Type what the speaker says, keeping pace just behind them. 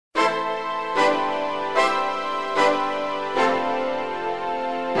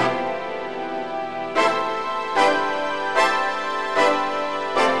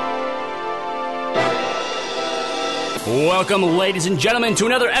Welcome, ladies and gentlemen, to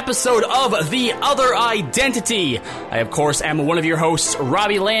another episode of The Other Identity. I, of course, am one of your hosts,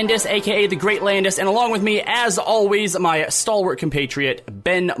 Robbie Landis, a.k.a. The Great Landis, and along with me, as always, my stalwart compatriot,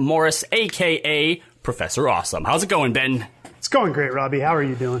 Ben Morse, a.k.a. Professor Awesome. How's it going, Ben? It's going great, Robbie. How are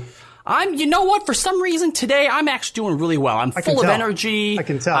you doing? You know what? For some reason today, I'm actually doing really well. I'm full of energy. I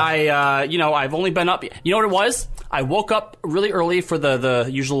can tell. I've only been up. You know what it was? I woke up really early for the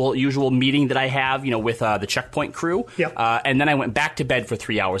usual meeting that I have, with the checkpoint crew. Yep. And then I went back to bed for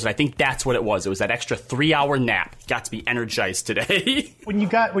 3 hours. And I think that's what it was. It was that extra 3-hour nap. Got to be energized today. When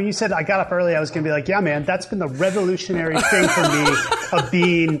you said I got up early, I was going to be like, yeah, man, that's been the revolutionary thing for me of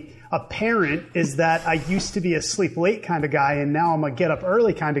being a parent, is that I used to be a sleep late kind of guy, and now I'm a get up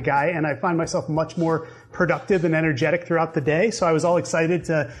early kind of guy, and I find myself much more productive and energetic throughout the day. So I was all excited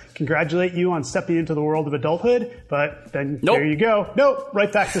to congratulate you on stepping into the world of adulthood, but then There you go. Nope,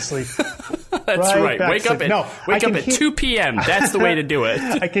 right back to sleep. That's right. Wake up at 2 p.m. That's the way to do it.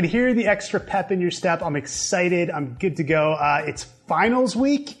 I can hear the extra pep in your step. I'm excited. I'm good to go. It's finals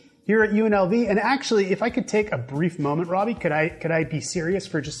week here at UNLV. And actually, if I could take a brief moment, Robbie, could I be serious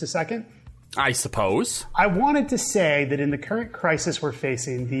for just a second? I suppose. I wanted to say that in the current crisis we're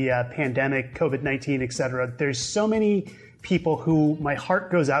facing, the pandemic, COVID-19, et cetera, there's so many people who my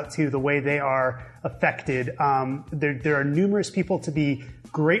heart goes out to the way they are affected. There are numerous people to be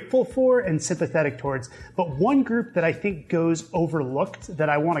grateful for and sympathetic towards. But one group that I think goes overlooked that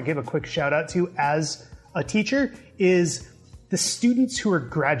I want to give a quick shout out to as a teacher is the students who are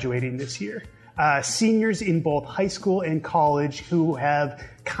graduating this year. Seniors in both high school and college who have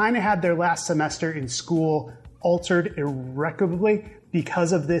kind of had their last semester in school altered irrecoverably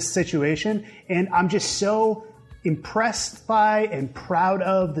because of this situation. And I'm just so impressed by and proud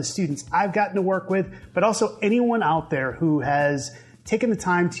of the students I've gotten to work with, but also anyone out there who has taken the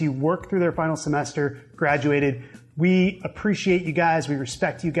time to work through their final semester, graduated. We appreciate you guys, we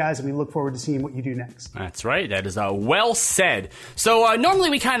respect you guys, and we look forward to seeing what you do next. That's right. That is well said. So normally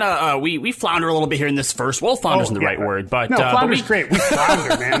we kind of we flounder a little bit here in this first. Well, flounder isn't the right word, but no, flounder's great. We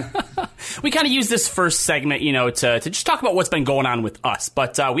flounder, man. We kind of use this first segment, to just talk about what's been going on with us.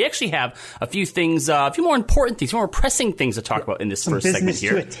 But we actually have a few things, a few more important things, more pressing things to talk about in this first segment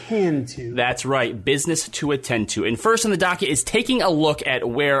here. Business to attend to. That's right. Business to attend to. And first on the docket is taking a look at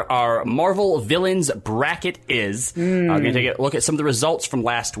where our Marvel villains bracket is. We're going to take a look at some of the results from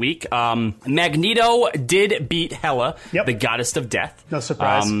last week. Magneto did beat Hela, the goddess of death. No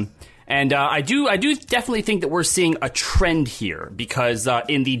surprise. And I do definitely think that we're seeing a trend here because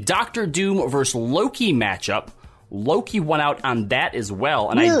in the Doctor Doom versus Loki matchup, Loki won out on that as well.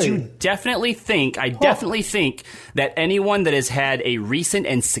 And really? I do definitely think that anyone that has had a recent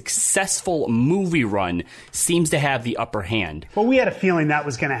and successful movie run seems to have the upper hand. Well, we had a feeling that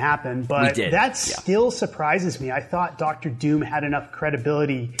was going to happen, but that still surprises me. I thought Doctor Doom had enough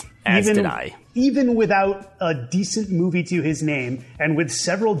credibility. As did I. Even without a decent movie to his name and with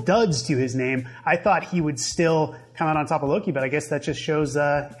several duds to his name, I thought he would still come out on top of Loki, but I guess that just shows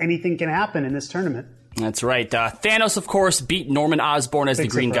anything can happen in this tournament. That's right. Thanos, of course, beat Norman Osborn as the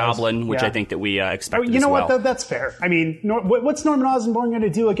Green Goblin, which I think that we expected as well. You know what? That's fair. I mean, what's Norman Osborn going to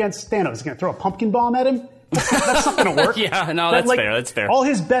do against Thanos? He's going to throw a pumpkin bomb at him? That's not going to work. Yeah, no, that's fair. That's fair. All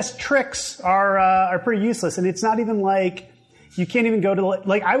his best tricks are pretty useless, and it's not even like you can't even go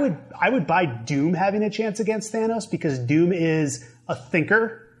to I would buy Doom having a chance against Thanos because Doom is a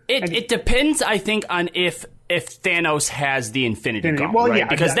thinker. It depends, I think, on if Thanos has the Infinity Gauntlet, well, right? yeah,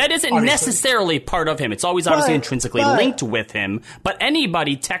 because that isn't necessarily part of him. It's always obviously intrinsically linked with him, but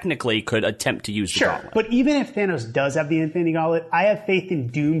anybody technically could attempt to use the Gauntlet. But even if Thanos does have the Infinity Gauntlet, I have faith in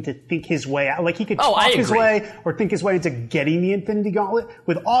Doom to think his way out. Like, he could talk his way or think his way into getting the Infinity Gauntlet.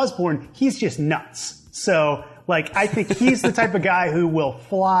 With Osborn, he's just nuts. So, I think he's the type of guy who will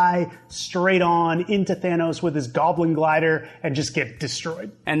fly straight on into Thanos with his goblin glider and just get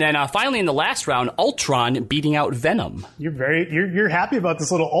destroyed. And then finally in the last round, Ultron beating out Venom. You're happy about this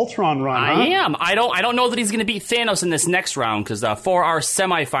little Ultron run, huh? I am. I don't know that he's going to beat Thanos in this next round because for our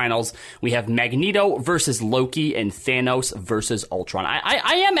semifinals, we have Magneto versus Loki and Thanos versus Ultron.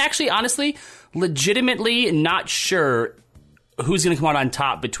 I am actually, honestly, legitimately not sure who's going to come out on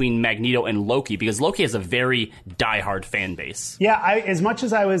top between Magneto and Loki, because Loki has a very diehard fan base. Yeah, as much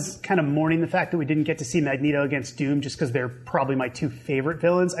as I was kind of mourning the fact that we didn't get to see Magneto against Doom just because they're probably my two favorite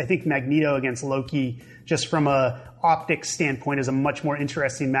villains, I think Magneto against Loki, just from a optics standpoint, is a much more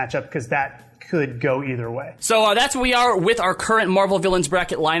interesting matchup because that could go either way. So that's where we are with our current Marvel Villains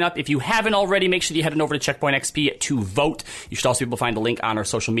bracket lineup. If you haven't already, make sure you head on over to Checkpoint XP to vote. You should also be able to find the link on our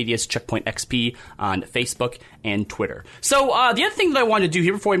social medias, Checkpoint XP on Facebook and Twitter. So the other thing that I wanted to do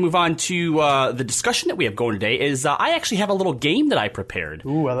here before we move on to the discussion that we have going today is I actually have a little game that I prepared.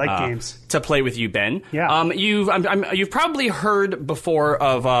 Ooh, I like games. To play with you, Ben. Yeah. You've probably heard before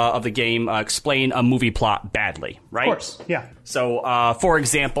of the game Explain a Movie Plot Badly, right? Of course, yeah. So, for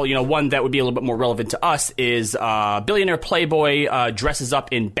example, one that would be a little bit more relevant to us is billionaire playboy dresses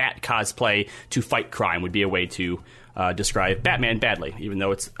up in bat cosplay to fight crime would be a way to describe Batman badly, even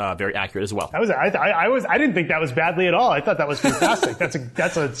though it's very accurate as well. I didn't think that was badly at all. I thought that was fantastic.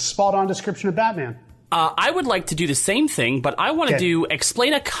 That's a spot-on description of Batman. I would like to do the same thing, but I want to do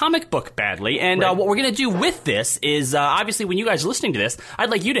Explain a Comic Book Badly. And what we're going to do with this is, obviously, when you guys are listening to this, I'd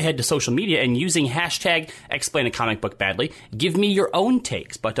like you to head to social media and using hashtag Explain a Comic Book Badly, give me your own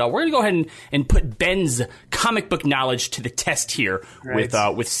takes. But we're going to go ahead and put Ben's comic book knowledge to the test here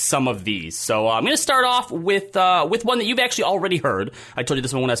with some of these. So I'm going to start off with one that you've actually already heard. I told you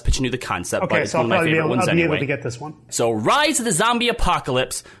this one when I was pitching you the concept, but it's one of my favorite ones anyway. I'll be able to get this one. So Rise of the Zombie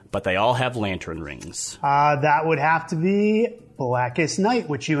Apocalypse, but they all have lantern rings. That would have to be Blackest Night,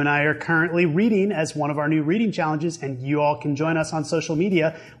 which you and I are currently reading as one of our new reading challenges, and you all can join us on social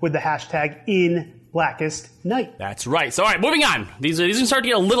media with the hashtag #InBlackestNight. That's right. So, all right, moving on. These are going to start to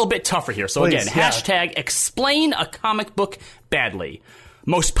get a little bit tougher here. So, again, hashtag Explain a Comic Book Badly.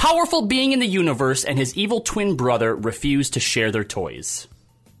 Most powerful being in the universe and his evil twin brother refuse to share their toys.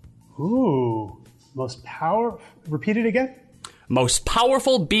 Ooh. Repeat it again? Most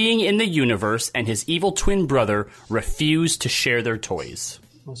powerful being in the universe and his evil twin brother refuse to share their toys.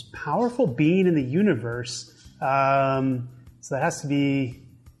 Most powerful being in the universe. So that has to be...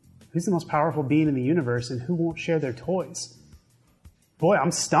 Who's the most powerful being in the universe and who won't share their toys? Boy,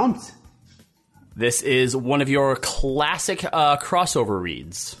 I'm stumped. This is one of your classic crossover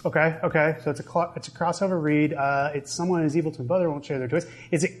reads. Okay. So it's a crossover read. It's someone whose evil twin brother won't share their toys.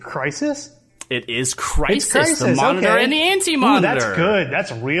 Is it Crisis? It is Crisis, the Monitor and the Anti-Monitor. Ooh, that's good.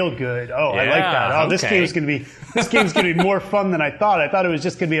 That's real good. Oh, yeah, I like that. Oh, this game's gonna be more fun than I thought. I thought it was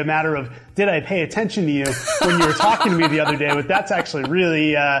just gonna be a matter of did I pay attention to you when you were talking to me the other day? But that's actually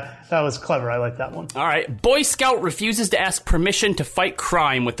really that was clever. I like that one. All right. Boy Scout refuses to ask permission to fight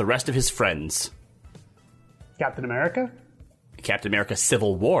crime with the rest of his friends. Captain America? Captain America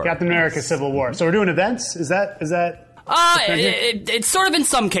Civil War. Captain America Civil War. So we're doing events? Is that? It's sort of in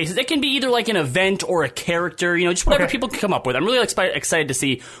some cases. It can be either like an event or a character, just whatever people can come up with. I'm really excited to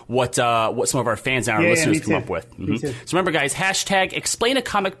see what some of our fans and our listeners come up with. Mm-hmm. So remember, guys, hashtag Explain a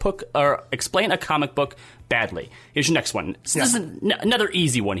Comic Book or Explain a Comic Book Badly. Here's your next one. So this is another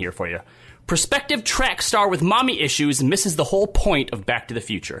easy one here for you. Prospective track star with mommy issues misses the whole point of Back to the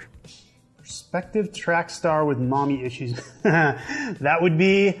Future. Prospective track star with mommy issues. That would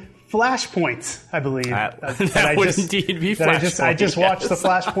be Flashpoint, I believe. That would indeed be Flashpoint. I just watched the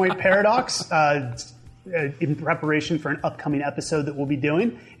Flashpoint Paradox in preparation for an upcoming episode that we'll be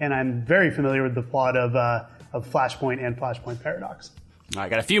doing, and I'm very familiar with the plot of Flashpoint and Flashpoint Paradox. I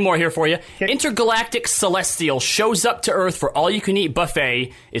got a few more here for you. Okay. Intergalactic Celestial shows up to Earth for all-you-can-eat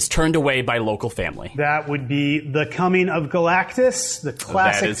buffet, is turned away by local family. That would be The Coming of Galactus, the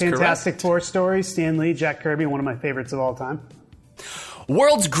classic Fantastic Four story. Stan Lee, Jack Kirby, one of my favorites of all time.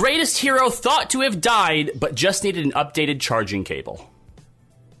 World's greatest hero thought to have died, but just needed an updated charging cable.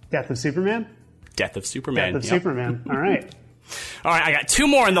 Death of Superman? Death of Superman. Death of Superman. All right. All right, I got two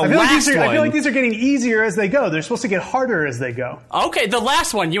more in the last one. I feel like these are getting easier as they go. They're supposed to get harder as they go. Okay, the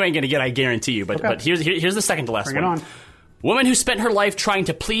last one you ain't going to get, I guarantee you. But here's the second to last one. Bring it on. Woman who spent her life trying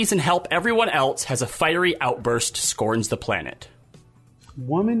to please and help everyone else has a fiery outburst, scorns the planet.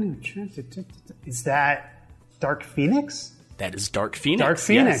 Woman who... Is that Dark Phoenix? That is Dark Phoenix. Dark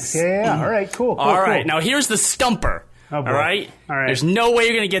Phoenix. Yes. Yeah. All right, cool. All right, now here's the stumper. Oh, boy. All right? There's no way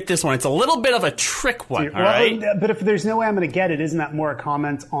you're going to get this one. It's a little bit of a trick one, all right? But if there's no way I'm going to get it, isn't that more a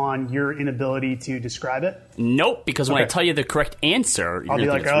comment on your inability to describe it? Nope, because when I tell you the correct answer, I'll be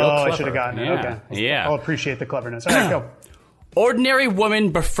like, I should have gotten it. Yeah. Okay. I'll appreciate the cleverness. All right, go. Ordinary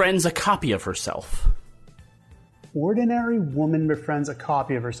woman befriends a copy of herself. Ordinary woman befriends a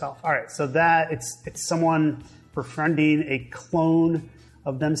copy of herself. All right, so that it's someone befriending a clone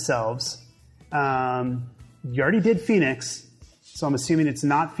of themselves. You already did Phoenix, so I'm assuming it's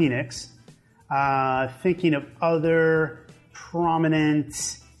not Phoenix. Thinking of other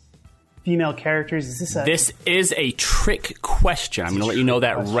prominent female characters. This is a trick question. I'm going to let you know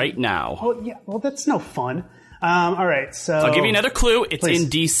that right now. Oh, yeah. Well, that's no fun. All right, so... I'll give you another clue. It's in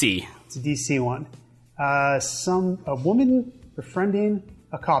DC. It's a DC one. A woman befriending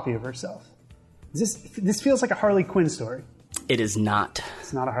a copy of herself. This feels like a Harley Quinn story. It is not.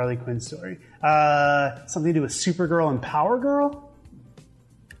 It's not a Harley Quinn story. Something to do with Supergirl and Power Girl?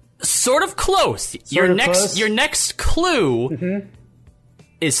 Sort of close. Your next clue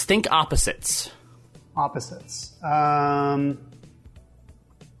is think opposites. Opposites.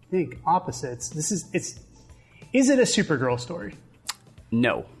 Think opposites. Is it a Supergirl story?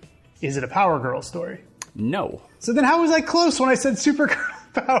 No. Is it a Power Girl story? No. So then how was I close when I said Supergirl,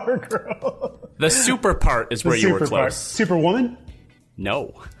 Power Girl? The super part is where you were close. Superwoman?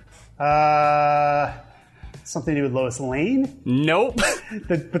 No. Something to do with Lois Lane? Nope.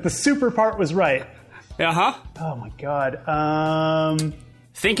 But the super part was right. Uh-huh. Oh my god.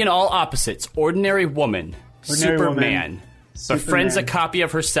 Thinking all opposites. Ordinary woman. Superman. Befriends a copy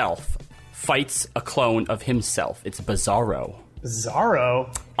of herself. Fights a clone of himself. It's Bizarro.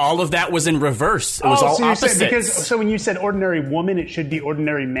 Bizarro? All of that was in reverse. It was all opposites. So when you said ordinary woman, it should be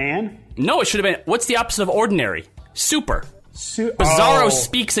ordinary man? No, it should have been, what's the opposite of ordinary? Super. Bizarro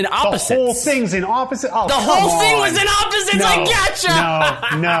speaks in opposites. The whole thing's in opposite? Oh, the whole thing was in opposites. No, I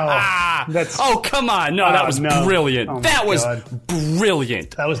gotcha. No. Oh, come on. No, that was brilliant. Oh, that was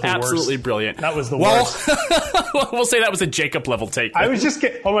brilliant. That was the absolutely worst. Brilliant. That was the worst. We'll say that was a Jacob level take. I was just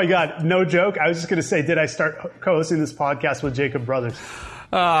oh my god, no joke. I was just going to say, did I start co-hosting this podcast with Jacob Brothers?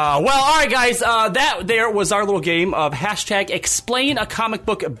 Well, all right, guys. That there was our little game of hashtag explain a comic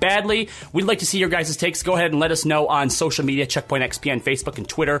book badly. We'd like to see your guys' takes. Go ahead and let us know on social media, Checkpoint XP on Facebook and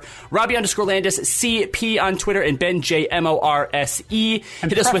Twitter, Robbie_Landis CP on Twitter, and Ben JMorse.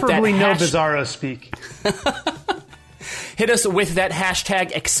 And hit us with that. No Bizarro speak. Hit us with that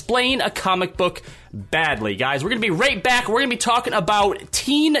hashtag explain a comic book badly, guys. We're going to be right back. We're going to be talking about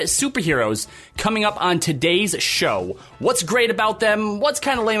teen superheroes coming up on today's show. What's great about them, what's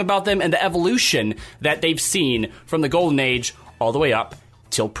kind of lame about them, and the evolution that they've seen from the golden age all the way up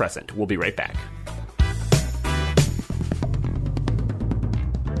till present. We'll be right back.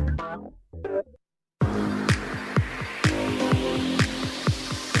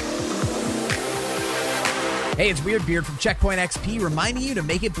 Hey, it's Weird Beard from Checkpoint XP reminding you to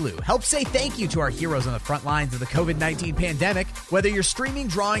make it blue. Help say thank you to our heroes on the front lines of the COVID-19 pandemic. Whether you're streaming,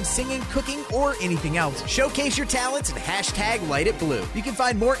 drawing, singing, cooking, or anything else, showcase your talents and hashtag light it blue. You can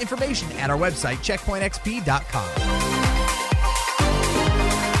find more information at our website, checkpointxp.com.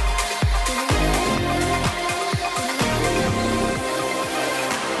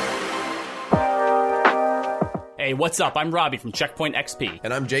 Hey, what's up? I'm Robbie from Checkpoint XP.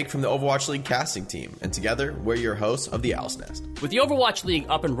 And I'm Jake from the Overwatch League casting team. And together, we're your hosts of The Owl's Nest. With the Overwatch League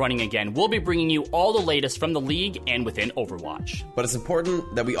up and running again, we'll be bringing you all the latest from the league and within Overwatch. But it's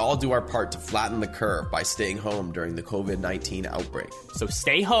important that we all do our part to flatten the curve by staying home during the COVID-19 outbreak. So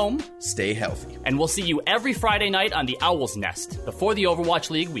stay home. Stay healthy. And we'll see you every Friday night on the Owl's Nest before the Overwatch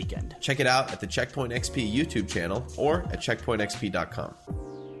League weekend. Check it out at the Checkpoint XP YouTube channel or at checkpointxp.com.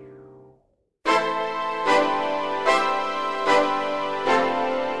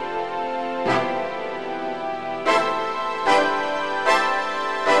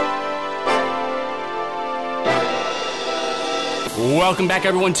 Welcome back,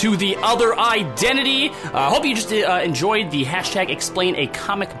 everyone, to The Other Identity. Hope you just enjoyed the hashtag explain a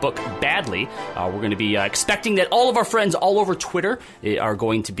comic book badly. We're going to be expecting that all of our friends all over Twitter are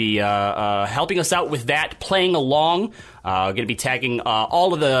going to be helping us out with that, playing along. Going to be tagging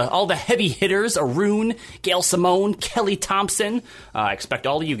all the heavy hitters: Arun, Gail Simone, Kelly Thompson. Expect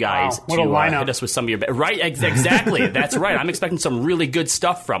all of you guys to hit us with some of your right. Exactly, that's right. I'm expecting some really good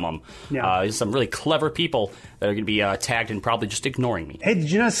stuff from them. Yeah. Some really clever people that are going to be tagged and probably just ignoring me. Hey,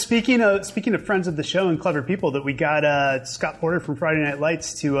 did you know? Speaking of friends of the show and clever people, that we got Scott Porter from Friday Night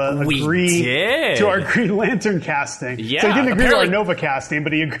Lights to agree to our Green Lantern casting. Yeah, so he didn't agree to our Nova casting,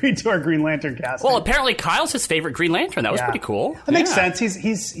 but he agreed to our Green Lantern casting. Well, apparently Kyle's his favorite Green Lantern. That was pretty cool. That makes sense.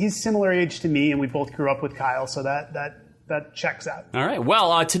 He's similar age to me, and we both grew up with Kyle, so that checks out. All right.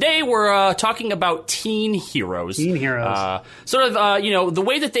 Well, today we're talking about teen heroes. Teen heroes. Sort of, the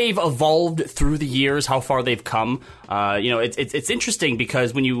way that they've evolved through the years, how far they've come. It's interesting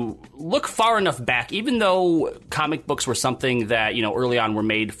because when you look far enough back, even though comic books were something that, early on were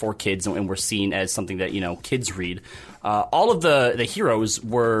made for kids and were seen as something that, kids read, all of the heroes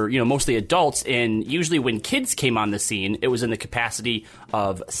were, mostly adults, and usually when kids came on the scene, it was in the capacity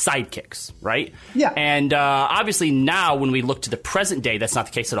of sidekicks, right? Yeah. And obviously now when we look to the present day, that's not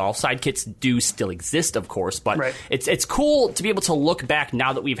the case at all. Sidekicks do still exist, of course, but it's cool to be able to look back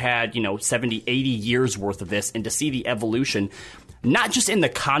now that we've had, 70, 80 years worth of this and to see the evolution. not just in the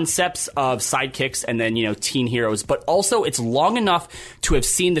concepts of sidekicks and then, teen heroes, but also it's long enough to have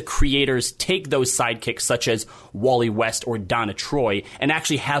seen the creators take those sidekicks such as Wally West or Donna Troy and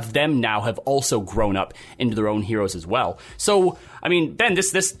actually have them now have also grown up into their own heroes as well. So, I mean, Ben,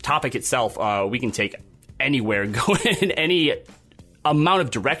 this topic itself, we can take anywhere, go in any amount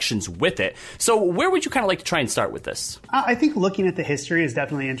of directions with it. So where would you kind of like to try and start with this? I think looking at the history is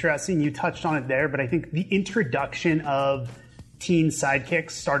definitely interesting. You touched on it there, but I think the introduction of teen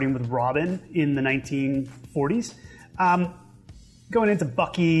sidekicks, starting with Robin in the 1940s, going into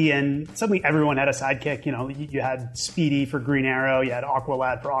Bucky, and suddenly everyone had a sidekick. You had Speedy for Green Arrow, you had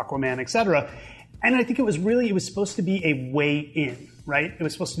Aqualad for Aquaman, etc. And I think it was supposed to be a way in, right? It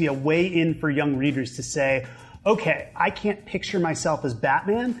was supposed to be a way in for young readers to say, okay, I can't picture myself as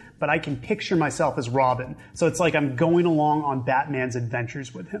Batman, but I can picture myself as Robin. So it's like I'm going along on Batman's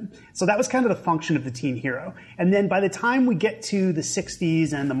adventures with him. So that was kind of the function of the teen hero. And then by the time we get to the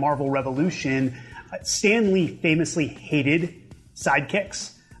 60s and the Marvel Revolution, Stan Lee famously hated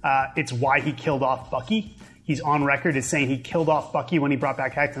sidekicks. It's why he killed off Bucky. He's on record as saying he killed off Bucky when he brought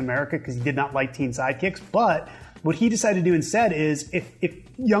back Captain America because he did not like teen sidekicks. But what he decided to do instead is if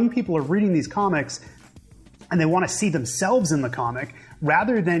young people are reading these comics and they want to see themselves in the comic,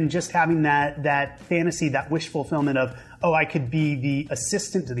 rather than just having that fantasy, that wish fulfillment of, oh, I could be the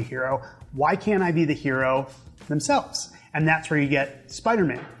assistant to the hero, why can't I be the hero themselves? And that's where you get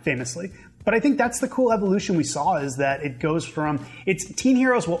Spider-Man, famously. But I think that's the cool evolution we saw, is that it goes from, teen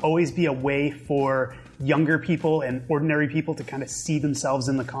heroes will always be a way for younger people and ordinary people to kind of see themselves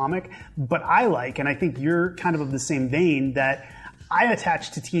in the comic. But I like, and I think you're kind of the same vein, that I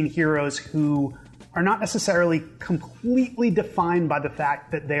attach to teen heroes who are not necessarily completely defined by the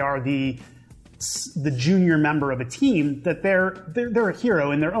fact that they are the junior member of a team, that they're a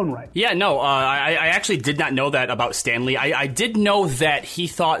hero in their own right. Yeah, no, I actually did not know that about Stan Lee. I did know that he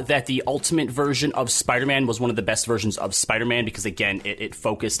thought that the Ultimate version of Spider-Man was one of the best versions of Spider-Man because, again, it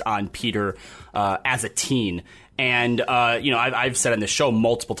focused on Peter as a teen. And, I've said on the show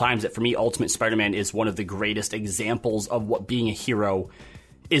multiple times that for me, Ultimate Spider-Man is one of the greatest examples of what being a hero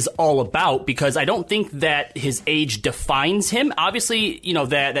is all about, because I don't think that his age defines him. Obviously,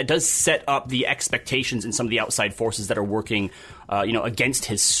 that does set up the expectations in some of the outside forces that are working, against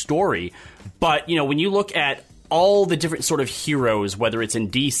his story. But, when you look at all the different sort of heroes, whether it's in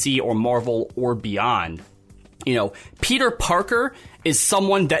DC or Marvel or beyond, Peter Parker is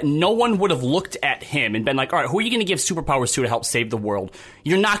someone that no one would have looked at him and been like, all right, who are you going to give superpowers to help save the world?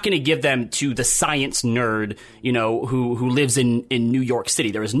 You're not going to give them to the science nerd, who lives in New York City.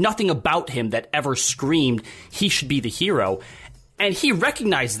 There is nothing about him that ever screamed he should be the hero. And he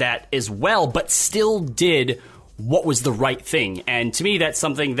recognized that as well, but still did what was the right thing. And to me, that's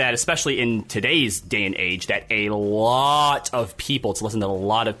something that, especially in today's day and age, that a lot of people, to listen to a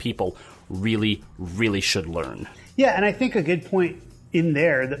lot of people, really, really should learn. Yeah, and I think a good point in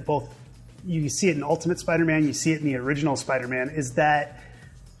there that both you see it in Ultimate Spider-Man, you see it in the original Spider-Man, is that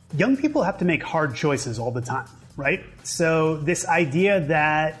young people have to make hard choices all the time, right? So this idea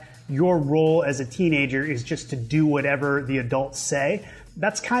that your role as a teenager is just to do whatever the adults say,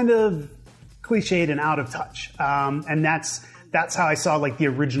 that's kind of cliched and out of touch. And that's how I saw like the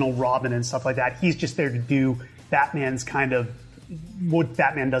original Robin and stuff like that. He's just there to do Batman's kind of what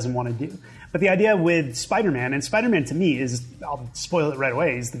Batman doesn't want to do. But the idea with Spider-Man, and Spider-Man to me is, I'll spoil it right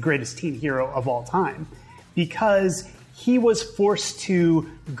away, is the greatest teen hero of all time, because he was forced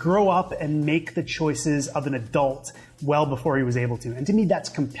to grow up and make the choices of an adult well before he was able to. And to me, that's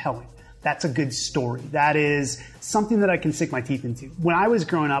compelling. That's a good story. That is something that I can sink my teeth into. When I was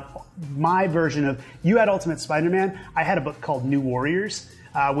growing up, my version of, you had Ultimate Spider-Man, I had a book called New Warriors,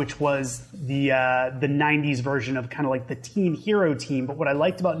 which was the 90s version of kind of like the teen hero team. But what I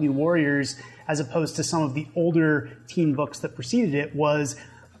liked about New Warriors, as opposed to some of the older teen books that preceded it, was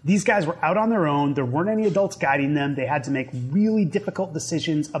these guys were out on their own. There weren't any adults guiding them. They had to make really difficult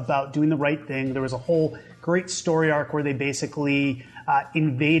decisions about doing the right thing. There was a whole great story arc where they basically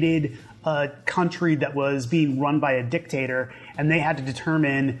invaded a country that was being run by a dictator, and they had to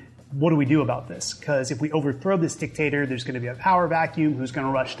determine, what do we do about this? Because if we overthrow this dictator, there's going to be a power vacuum. Who's going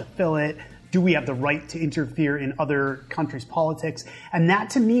to rush to fill it? Do we have the right to interfere in other countries' politics? And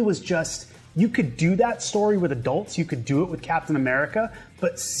that to me was just, you could do that story with adults. You could do it with Captain America.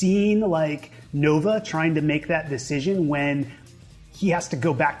 But seeing like Nova trying to make that decision when he has to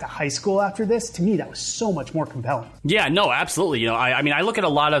go back to high school after this, to me, that was so much more compelling. Yeah, no, absolutely. I mean, I look at a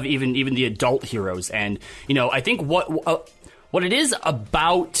lot of even the adult heroes, and, I think what it is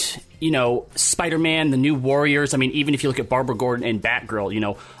about, Spider-Man, the New Warriors, I mean, even if you look at Barbara Gordon and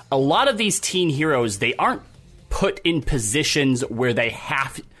Batgirl, a lot of these teen heroes, they aren't put in positions where they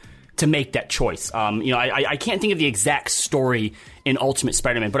have to make that choice. I can't think of the exact story in Ultimate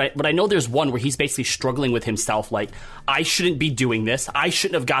Spider-Man, but I know there's one where he's basically struggling with himself, like, I shouldn't be doing this. I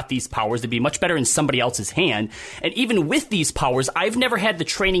shouldn't have got these powers. They'd be much better in somebody else's hand. And even with these powers, I've never had the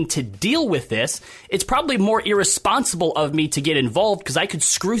training to deal with this. It's probably more irresponsible of me to get involved because I could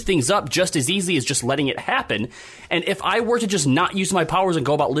screw things up just as easily as just letting it happen. And if I were to just not use my powers and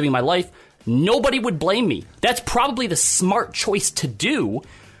go about living my life, nobody would blame me. That's probably the smart choice to do.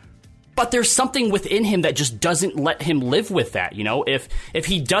 But there's something within him that just doesn't let him live with that, you know? If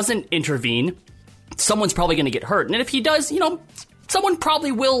he doesn't intervene, someone's probably going to get hurt. And if he does, someone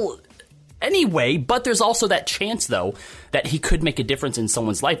probably will anyway. But there's also that chance, though, that he could make a difference in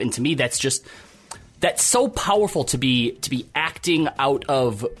someone's life. And to me, that's so powerful to be acting out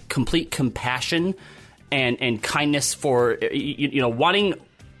of complete compassion and kindness for, wanting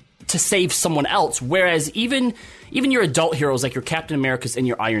to save someone else, whereas even your adult heroes like your Captain Americas and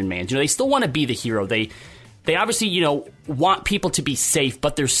your Iron Mans, they still want to be the hero. They obviously, want people to be safe,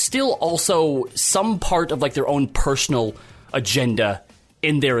 but there's still also some part of like their own personal agenda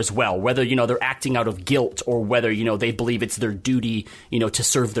in there as well, whether, they're acting out of guilt or whether, they believe it's their duty, to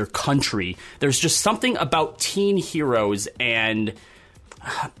serve their country. There's just something about teen heroes, and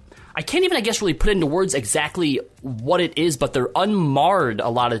I can't even, I guess, really put into words exactly what it is, but they're unmarred a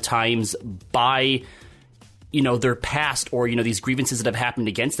lot of times by, their past or, these grievances that have happened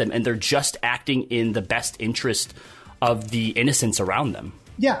against them, and they're just acting in the best interest of the innocents around them.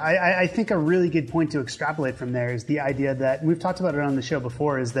 Yeah, I think a really good point to extrapolate from there is the idea that, and we've talked about it on the show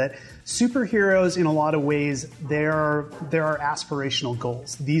before, is that superheroes, in a lot of ways, there are aspirational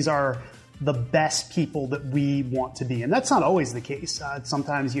goals. These are the best people that we want to be. And that's not always the case.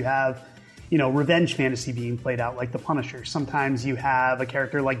 Sometimes you have, revenge fantasy being played out like the Punisher. Sometimes you have a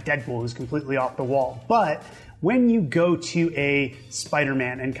character like Deadpool who's completely off the wall. But when you go to a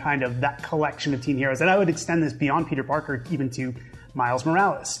Spider-Man and kind of that collection of teen heroes, and I would extend this beyond Peter Parker even to Miles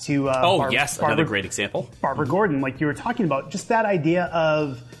Morales, to another great example. Barbara Gordon, like you were talking about, just that idea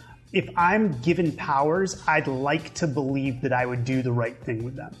of, if I'm given powers, I'd like to believe that I would do the right thing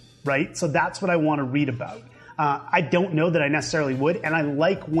with them. Right? So that's what I want to read about. I don't know that I necessarily would, and I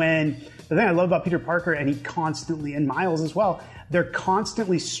like when, the thing I love about Peter Parker, and and Miles as well, they're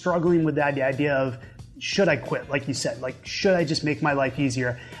constantly struggling with that idea of, should I quit? Like you said, like, should I just make my life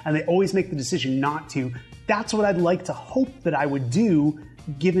easier? And they always make the decision not to. That's what I'd like to hope that I would do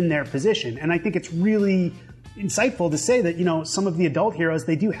given their position. And I think it's really insightful to say that, some of the adult heroes,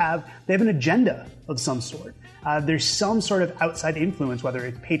 they have an agenda of some sort. There's some sort of outside influence, whether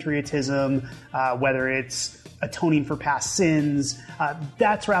it's patriotism, whether it's atoning for past sins,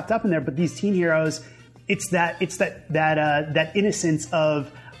 that's wrapped up in there. But these teen heroes, it's that innocence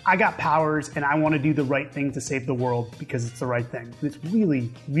of, I got powers and I want to do the right thing to save the world because it's the right thing. And it's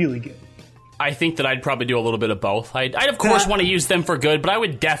really, really good. I think that I'd probably do a little bit of both. I'd of course want to use them for good, but I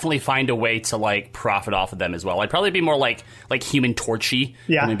would definitely find a way to like profit off of them as well. I'd probably be more like Human Torchy.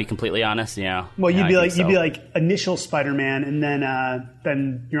 Yeah, to be completely honest. Yeah. Well, you'd be like initial Spider-Man, and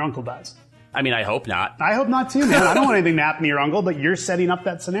then your uncle dies. I mean, I hope not. I hope not too, man. I don't want anything to happen to your uncle, but you're setting up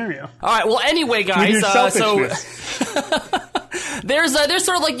that scenario. All right. Well, anyway, guys. With your selfishness. There's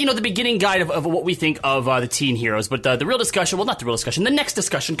sort of like, the beginning guide of what we think of the teen heroes. But the real discussion, well, not the real discussion, the next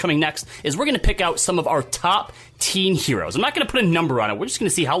discussion coming next is we're going to pick out some of our top teen heroes. I'm not going to put a number on it. We're just going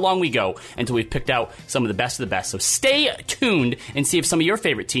to see how long we go until we've picked out some of the best of the best. So stay tuned and see if some of your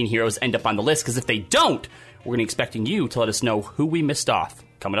favorite teen heroes end up on the list. Because if they don't, we're going to be expecting you to let us know who we missed off.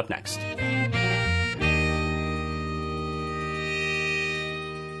 Coming up next.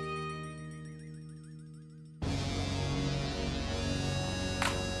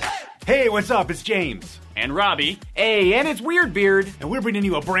 Hey, what's up? It's James. And Robbie. Hey, and it's Weird Beard. And we're bringing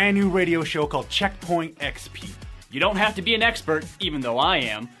you a brand new radio show called Checkpoint XP. You don't have to be an expert, even though I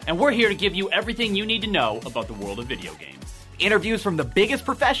am. And we're here to give you everything you need to know about the world of video games. Interviews from the biggest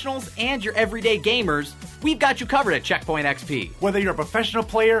professionals and your everyday gamers. We've got you covered at Checkpoint XP. Whether you're a professional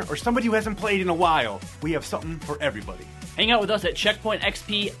player or somebody who hasn't played in a while, we have something for everybody. Hang out with us at Checkpoint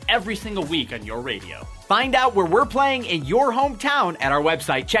XP every single week on your radio. Find out where we're playing in your hometown at our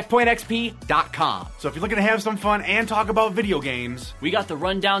website, checkpointxp.com. So if you're looking to have some fun and talk about video games, we got the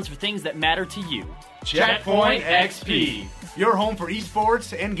rundowns for things that matter to you. Checkpoint XP, your home for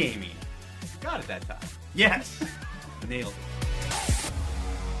esports and gaming. Got it that time. Yes. Nailed it.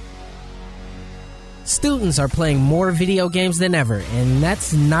 Students are playing more video games than ever, and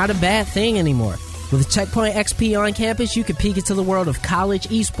that's not a bad thing anymore. With Checkpoint XP on campus, you can peek into the world of college,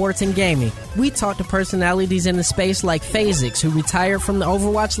 esports, and gaming. We talk to personalities in the space like Phasix, who retired from the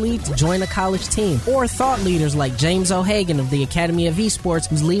Overwatch League to join a college team, or thought leaders like James O'Hagan of the Academy of Esports,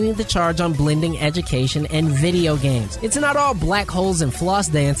 who's leading the charge on blending education and video games. It's not all black holes and floss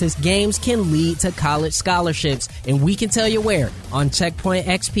dances. Games can lead to college scholarships, and we can tell you where on Checkpoint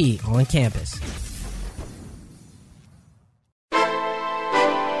XP on campus.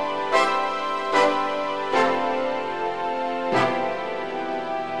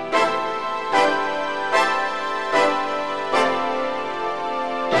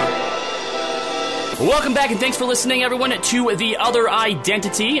 Welcome back, and thanks for listening, everyone, to The Other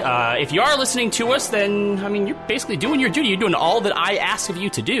Identity. If you are listening to us, then, I mean, you're basically doing your duty. You're doing all that I ask of you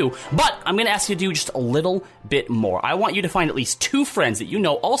to do. But I'm going to ask you to do just a little bit more. I want you to find at least 2 friends that you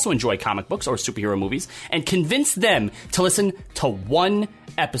know also enjoy comic books or superhero movies and convince them to listen to 1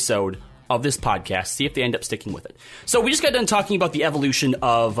 episode of this podcast, see if they end up sticking with it. So we just got done talking about the evolution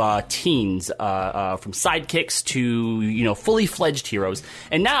of teens, from sidekicks to, fully fledged heroes.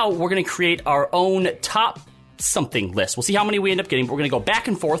 And now we're going to create our own top something list. We'll see how many we end up getting, but we're going to go back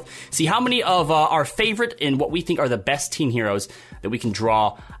and forth, see how many of our favorite and what we think are the best teen heroes that we can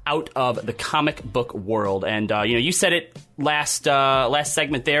draw out of the comic book world. And, you said it last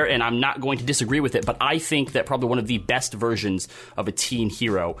segment there, and I'm not going to disagree with it, but I think that probably one of the best versions of a teen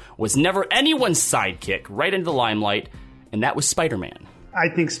hero was never anyone's sidekick, right into the limelight, and that was Spider-Man. I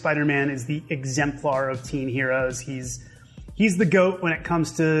think Spider-Man is the exemplar of teen heroes. He's the GOAT when it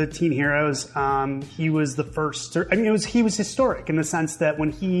comes to teen heroes. He was the first. He was historic in the sense that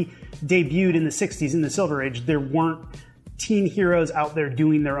when he debuted in the 60s in the Silver Age, there weren't teen heroes out there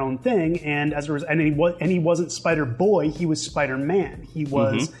doing their own thing, and he wasn't Spider-Boy. He was Spider-Man. He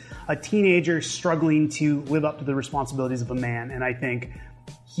was a teenager struggling to live up to the responsibilities of a man, and I think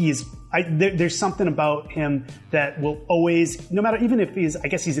there's something about him that will always, no matter, even if he's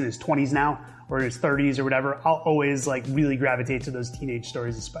in his 20s now or his 30s or whatever, I'll always really gravitate to those teenage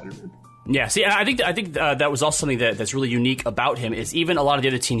stories of Spider-Man. Yeah, see, I think that was also something that's really unique about him, is even a lot of the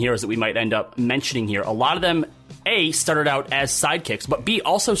other teen heroes that we might end up mentioning here, a lot of them, A, started out as sidekicks, but B,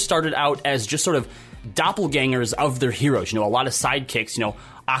 also started out as just sort of doppelgangers of their heroes. A lot of sidekicks,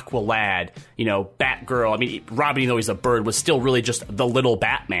 Aqualad, Batgirl. I mean, Robbie, though he's a bird, was still really just the little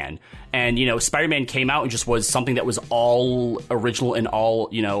Batman. And, Spider-Man came out and just was something that was all original and all,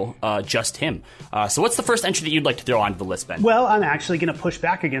 just him. So what's the first entry that you'd like to throw onto the list, Ben? Well, I'm actually going to push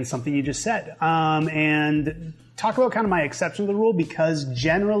back against something you just said and talk about kind of my exception to the rule, because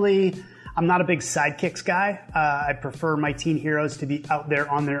generally I'm not a big sidekicks guy. I prefer my teen heroes to be out there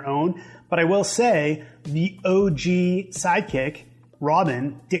on their own. But I will say the OG sidekick,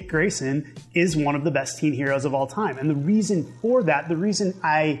 Robin, Dick Grayson, is one of the best teen heroes of all time. And the reason for that, the reason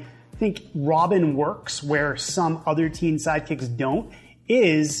I think Robin works where some other teen sidekicks don't,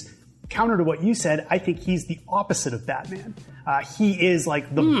 is counter to what you said. I think he's the opposite of Batman. He is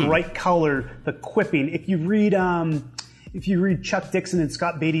like the bright color, the quipping. If you read Chuck Dixon and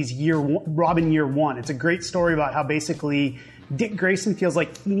Scott Beatty's Robin Year One, it's a great story about how basically Dick Grayson feels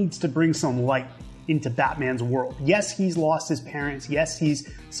like he needs to bring some light into Batman's world. Yes, he's lost his parents. Yes,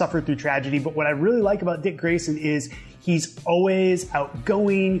 he's suffered through tragedy. But what I really like about Dick Grayson is he's always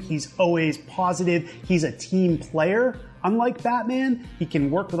outgoing. He's always positive. He's a team player. Unlike Batman, he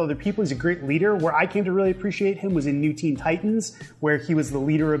can work with other people. He's a great leader. Where I came to really appreciate him was in New Teen Titans, where he was the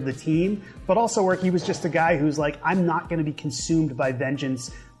leader of the team, but also where he was just a guy who's like, I'm not going to be consumed by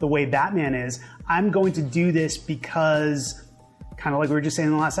vengeance the way Batman is. I'm going to do this because, kind of like we were just saying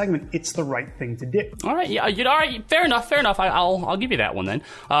in the last segment, it's the right thing to do. All right, yeah, all right, fair enough. I'll give you that one then.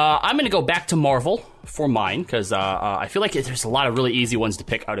 I'm going to go back to Marvel for mine, because I feel like there's a lot of really easy ones to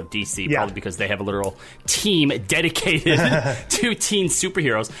pick out of DC, probably because they have a literal team dedicated to teen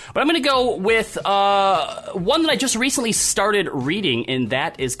superheroes. But I'm going to go with one that I just recently started reading, and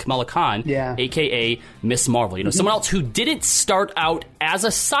that is Kamala Khan, a.k.a. Miss Marvel. Someone else who didn't start out as a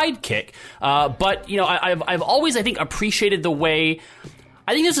sidekick, but I've always, I think, appreciated the way.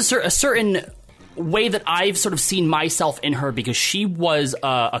 I think there's a certain way that I've sort of seen myself in her, because she was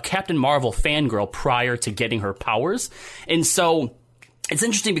a Captain Marvel fangirl prior to getting her powers. And so it's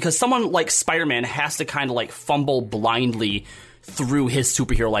interesting because someone like Spider-Man has to kind of like fumble blindly through his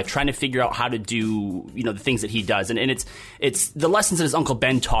superhero life, trying to figure out how to do, the things that he does. And it's the lessons that his Uncle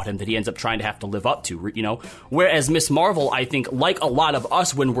Ben taught him that he ends up trying to have to live up to, Whereas Miss Marvel, I think, like a lot of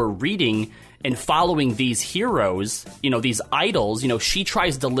us when we're reading and following these heroes, these idols, she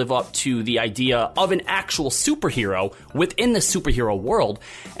tries to live up to the idea of an actual superhero within the superhero world.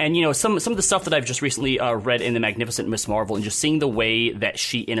 And, some of the stuff that I've just recently read in The Magnificent Miss Marvel, and just seeing the way that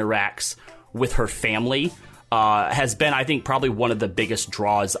she interacts with her family has been, I think, probably one of the biggest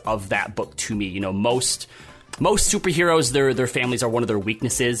draws of that book to me. Most superheroes, their families are one of their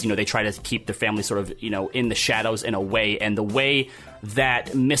weaknesses. They try to keep their family sort of, in the shadows in a way. And the way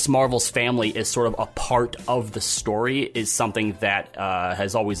that Miss Marvel's family is sort of a part of the story is something that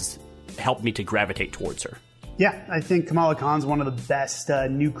has always helped me to gravitate towards her. Yeah, I think Kamala Khan's one of the best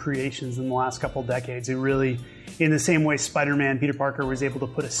new creations in the last couple decades. It really, in the same way Spider-Man, Peter Parker was able to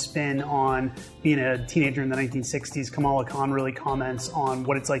put a spin on being a teenager in the 1960s, Kamala Khan really comments on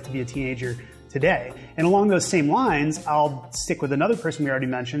what it's like to be a teenager today. And along those same lines, I'll stick with another person we already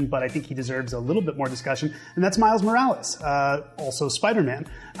mentioned, but I think he deserves a little bit more discussion, and that's Miles Morales, also Spider-Man.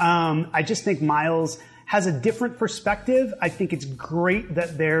 I just think Miles has a different perspective. I think it's great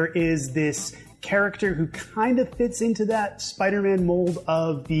that there is this character who kind of fits into that Spider-Man mold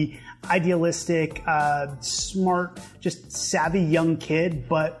of the idealistic, smart, just savvy young kid,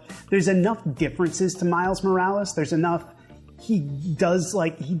 but there's enough differences to Miles Morales. There's enough. He does,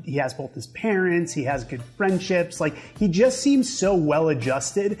 he has both his parents, he has good friendships, he just seems so well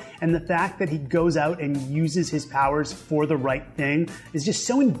adjusted, and the fact that he goes out and uses his powers for the right thing is just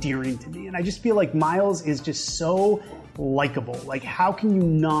so endearing to me. And I just feel like Miles is just so likable. How can you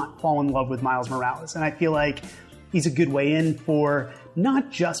not fall in love with Miles Morales? And I feel like he's a good way in for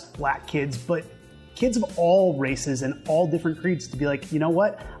not just black kids, but kids of all races and all different creeds to be like, you know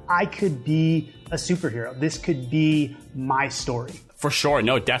what? I could be a superhero. This could be my story. For sure,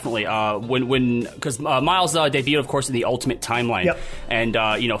 no, definitely. Because Miles debuted, of course, in the Ultimate Timeline, yep.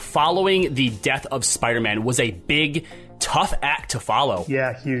 And following the death of Spider-Man was a big, tough act to follow.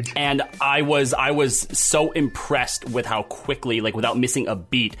 Yeah, huge. And I was so impressed with how quickly, without missing a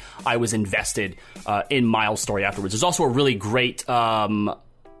beat, I was invested in Miles' story afterwards. There's also a really great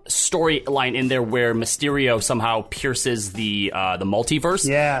storyline in there where Mysterio somehow pierces the multiverse.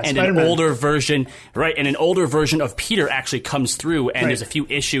 Yeah, and Spider-Man. an older version of Peter actually comes through, and there's a few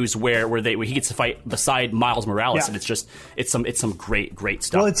issues where he gets to fight beside Miles Morales, and it's some great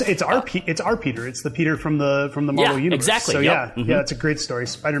stuff. Well, it's our Peter. It's the Peter from the Marvel universe. Exactly. So yep. yeah, it's a great story.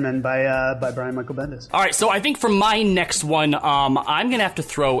 Spider-Man by Brian Michael Bendis. All right, so I think for my next one, I'm gonna have to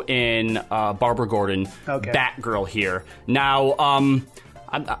throw in Barbara Gordon, Batgirl here. Now,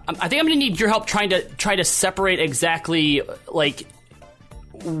 I think I'm going to need your help trying to separate exactly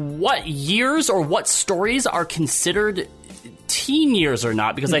what years or what stories are considered teen years or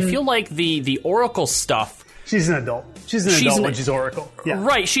not, because I feel like the Oracle stuff. She's an adult. She's an adult when she's Oracle. Yeah.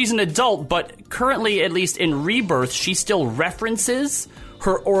 Right, she's an adult, but currently, at least in Rebirth, she still references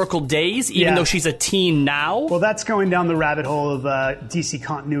her Oracle days, even though she's a teen now. Well, that's going down the rabbit hole of DC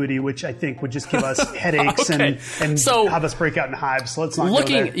continuity, which I think would just give us headaches and have us break out in hives. So let's not go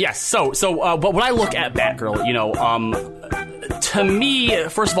there. Yes. So but when I look at Batgirl, to me,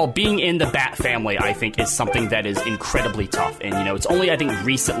 first of all, being in the Bat family, I think, is something that is incredibly tough. And, it's only, I think,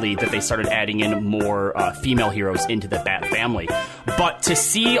 recently that they started adding in more female heroes into the Bat family. But to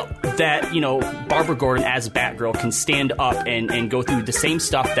see that, Barbara Gordon as Batgirl can stand up and go through the same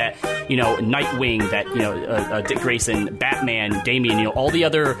stuff that, Nightwing, that, Dick Grayson, Batman, Damian, all the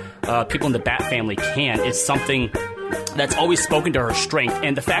other people in the Bat family can, is something that's always spoken to her strength.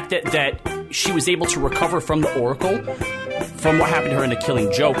 And the fact that she was able to recover from the Oracle, from what happened to her in The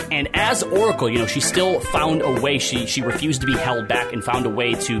Killing Joke, and as Oracle, she still found a way. She refused to be held back and found a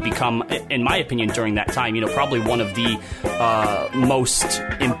way to become, in my opinion, during that time, probably one of the most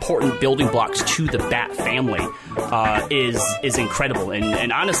important building blocks to the Bat family. Is incredible.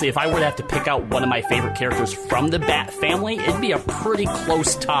 And honestly, if I were to have to pick out one of my favorite characters from the Bat family, it'd be a pretty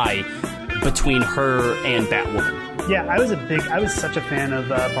close tie between her and Batwoman. Yeah, I was such a fan of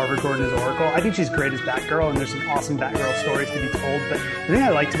Barbara Gordon as Oracle. I think she's great as Batgirl, and there's some awesome Batgirl stories to be told. But the thing I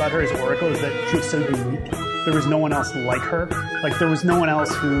liked about her as Oracle is that she was so unique. There was no one else like her. There was no one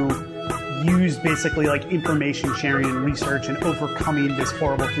else who used basically information sharing and research and overcoming this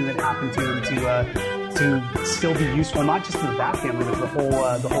horrible thing that happened to him to still be useful, not just to the Bat family, but the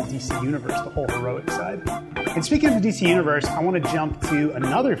whole DC universe, the whole heroic side. And speaking of the DC universe, I want to jump to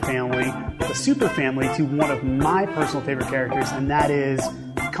another family, the super family, to one of my personal favorite characters, and that is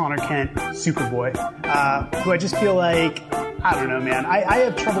Connor Kent, Superboy, who I just feel like, I don't know, man. I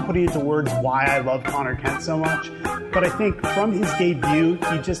have trouble putting into words why I love Connor Kent so much, but I think from his debut,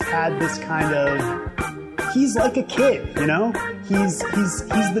 he just had this kind of, he's like a kid, He's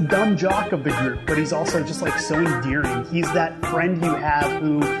the dumb jock of the group, but he's also just so endearing. He's that friend you have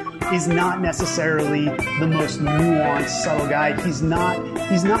who is not necessarily the most nuanced, subtle guy. He's not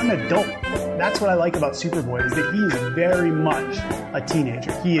an adult. that's what I like about Superboy, is that he is very much a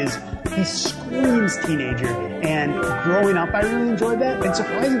teenager. He screams teenager, and growing up, I really enjoyed that. And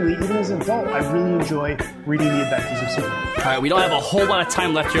surprisingly, even as an adult, I really enjoy reading the adventures of Superboy. All right, we don't have a whole lot of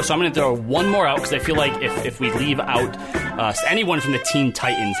time left here, so I'm going to throw one more out because I feel like if we leave out anyone from the Teen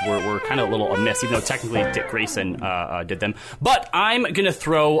Titans, we're kind of a little amiss, even though technically Dick Grayson did them. But I'm going to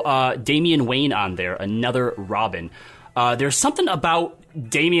throw Damian Wayne on there, another Robin. There's something about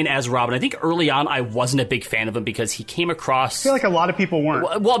Damian as Robin. I think early on I wasn't a big fan of him because he came across... I feel like a lot of people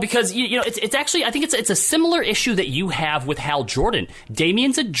weren't. Well, because it's actually, I think it's a similar issue that you have with Hal Jordan.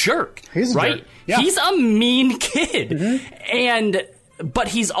 Damian's a jerk, He's a right? jerk. Yeah. He's a mean kid. But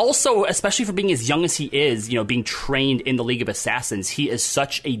he's also, especially for being as young as he is, being trained in the League of Assassins, he is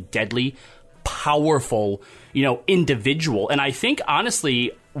such a deadly, powerful, individual. And I think,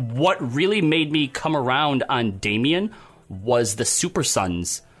 honestly, what really made me come around on Damian was the Super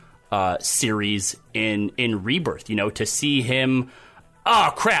Sons series in Rebirth. To see him...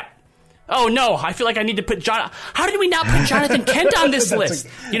 Oh, crap. Oh, no, I feel like I need to put John... How did we not put Jonathan Kent on this list?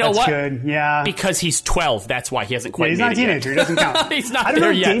 You know what? Good, yeah. Because he's 12. That's why he hasn't quite he's made not a teenager. He doesn't count. He's not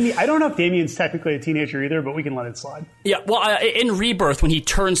there yet. I don't know if Damian's technically a teenager either, but we can let it slide. Yeah, well, in Rebirth, when he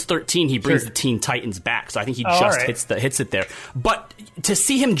turns 13, he brings the Teen Titans back. So I think he hits it there. But to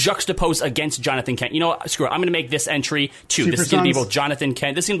see him juxtapose against Jonathan Kent, screw it. I'm going to make this entry, too. This is going to be both Jonathan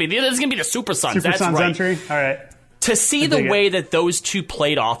Kent. This is going to be the Super Sons. That's Sons right. entry? All right. To see the way that those two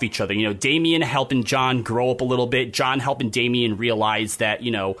played off each other, Damian helping John grow up a little bit, John helping Damian realize that,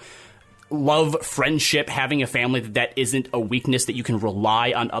 love, friendship, having a family, that isn't a weakness, that you can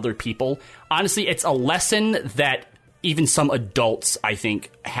rely on other people. Honestly, it's a lesson that even some adults, I think,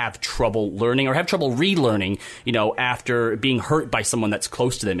 have trouble learning or have trouble relearning, after being hurt by someone that's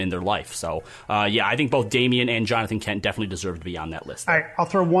close to them in their life. So, I think both Damian and Jonathan Kent definitely deserve to be on that list. All right, I'll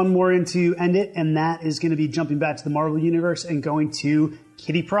throw one more in to end it, and that is going to be jumping back to the Marvel Universe and going to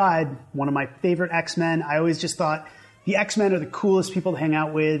Kitty Pryde, one of my favorite X-Men. I always just thought the X-Men are the coolest people to hang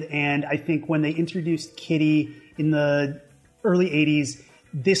out with, and I think when they introduced Kitty in the early 80s,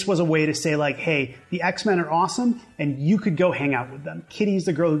 this was a way to say, like, hey, the X-Men are awesome, and you could go hang out with them. Kitty's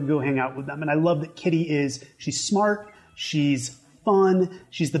the girl who could go hang out with them. And I love that Kitty she's smart, she's fun,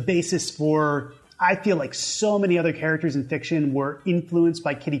 she's the basis for, I feel like so many other characters in fiction were influenced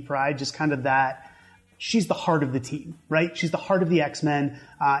by Kitty Pryde, just kind of that, she's the heart of the team, right? She's the heart of the X-Men,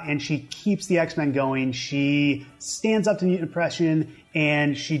 and she keeps the X-Men going. She stands up to mutant oppression,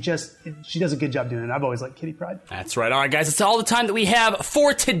 and she does a good job doing it. I've always liked Kitty Pryde. That's right. All right, guys, that's all the time that we have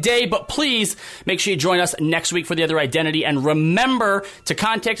for today, but please make sure you join us next week for The Other Identity, and remember to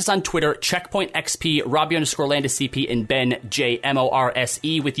contact us on Twitter, CheckpointXP, Robbie_LandisCP, and Ben,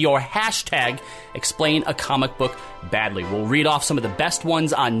 JMORSE, with your hashtag, Explain a Comic Book Badly. We'll read off some of the best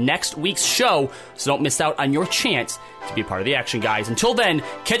ones on next week's show, so don't miss out on your chance to be a part of the action, guys. Until then,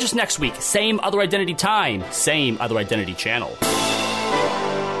 catch us next week. Same Other Identity time, same Other Identity channel.